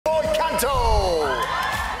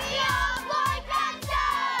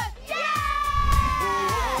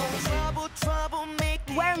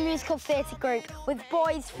musical theatre group with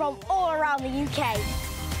boys from all around the UK.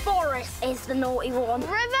 Forest is the naughty one.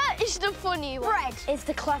 River is the funny one. Fred is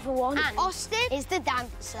the clever one. And Austin is the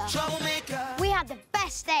dancer. We had the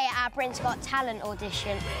best day at our Britain's Got Talent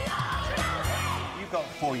audition. You've got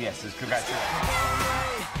 4 yeses, congratulations.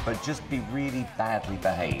 But just be really badly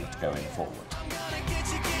behaved going forward.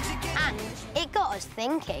 And it got us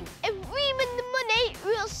thinking. If we win the money,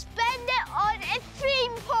 we'll spend it on a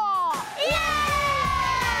theme park. Yeah!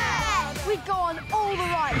 We'd go on all the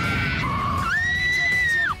rides.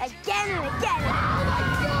 Again and again.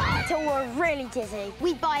 Till we're really dizzy.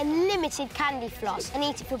 We'd buy unlimited candy floss and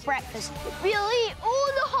eat it for breakfast. We'll eat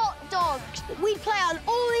all the hot dogs. We'd play on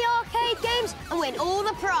all the arcade games and win all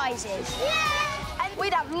the prizes. Yeah! And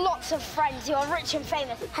we'd have lots of friends who are rich and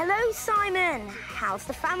famous. Hello, Simon. How's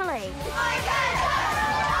the family?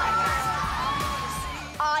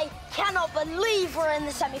 I cannot believe we're in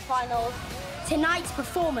the semi-finals. Tonight's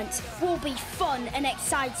performance will be fun and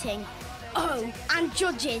exciting. Oh, and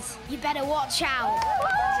judges, you better watch out.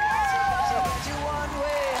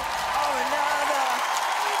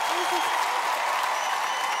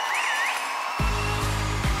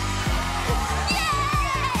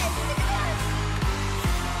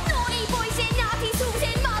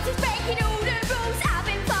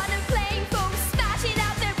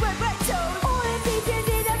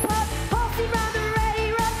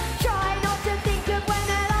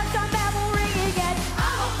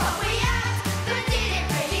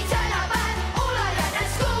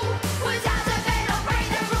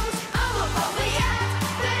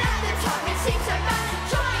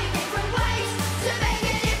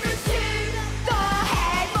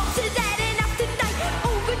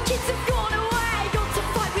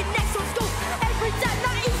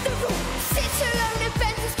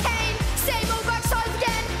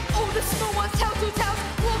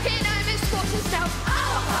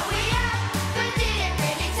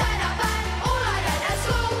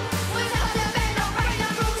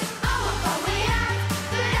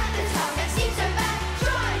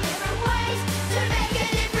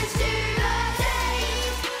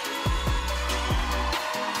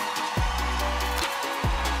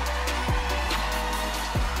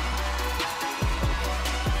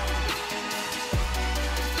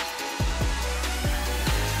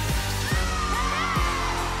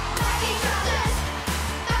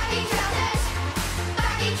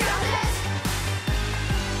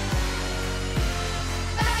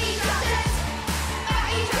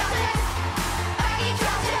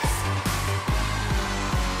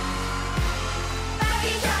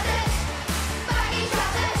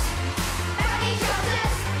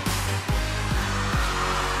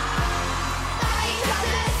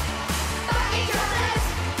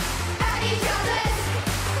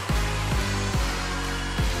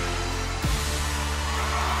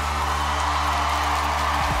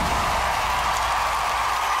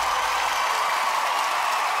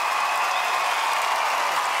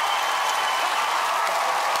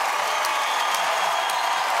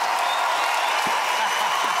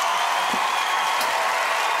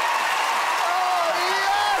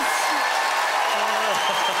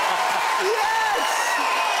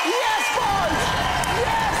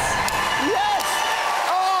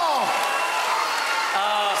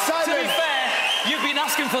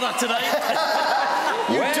 For that today.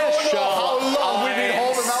 You don't know how long we've been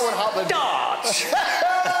hoping that would happen.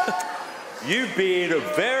 You've been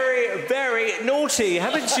very, very naughty,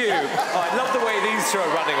 haven't you? Oh, I love the way these two are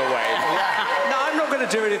running away. No, I'm not going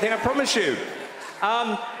to do anything, I promise you.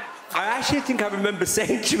 I actually think I remember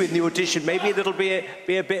saying to you in the audition, maybe it'll be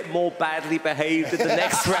a bit more badly behaved in the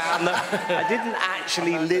next round. I didn't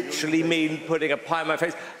actually literally mean putting a pie in my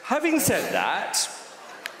face. Having said that,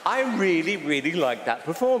 I really, really liked that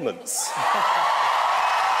performance.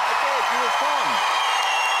 I did, you were fun.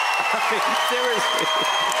 I mean, seriously.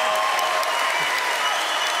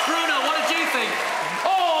 Bruno, what did you think?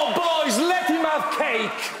 Oh, boys, let him have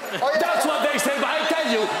cake. Oh, yeah. That's what they say, but I tell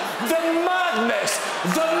you, the madness,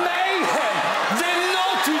 the mayhem, the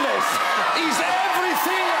naughtiness is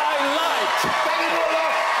everything I like.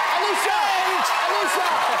 Alicia! Alicia!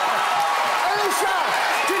 Alicia!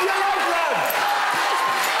 Did you like that?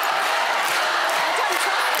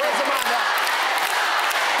 Where's Amanda?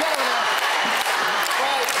 Get over there.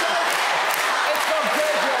 Right, it's gone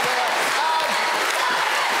crazy over there.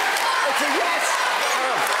 It's a yes.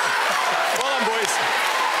 Well done, boys.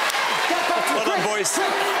 Get back to well done, boys.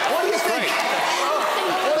 What do you think?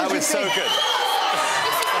 That was so good.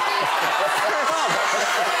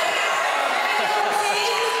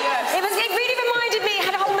 It really reminded me, it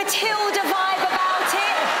had a whole Matilda vibe about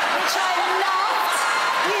it, which I loved.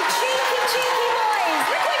 You cheeky, cheeky boys.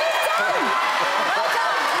 Look what you've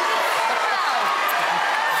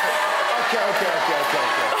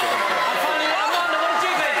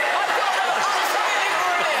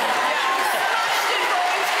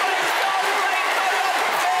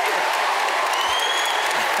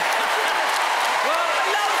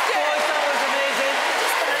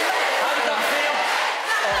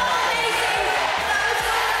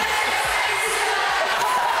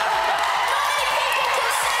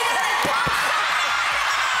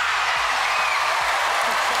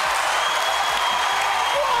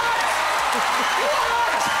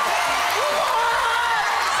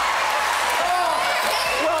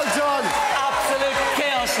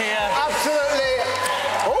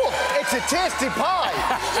it's a tasty pie.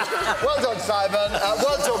 Well done, Simon.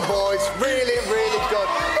 Well done, boys. Really, really good.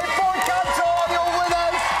 If Boycanto are your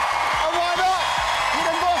winners, and why not? You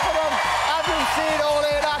can vote for them, as we've seen all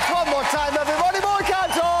in.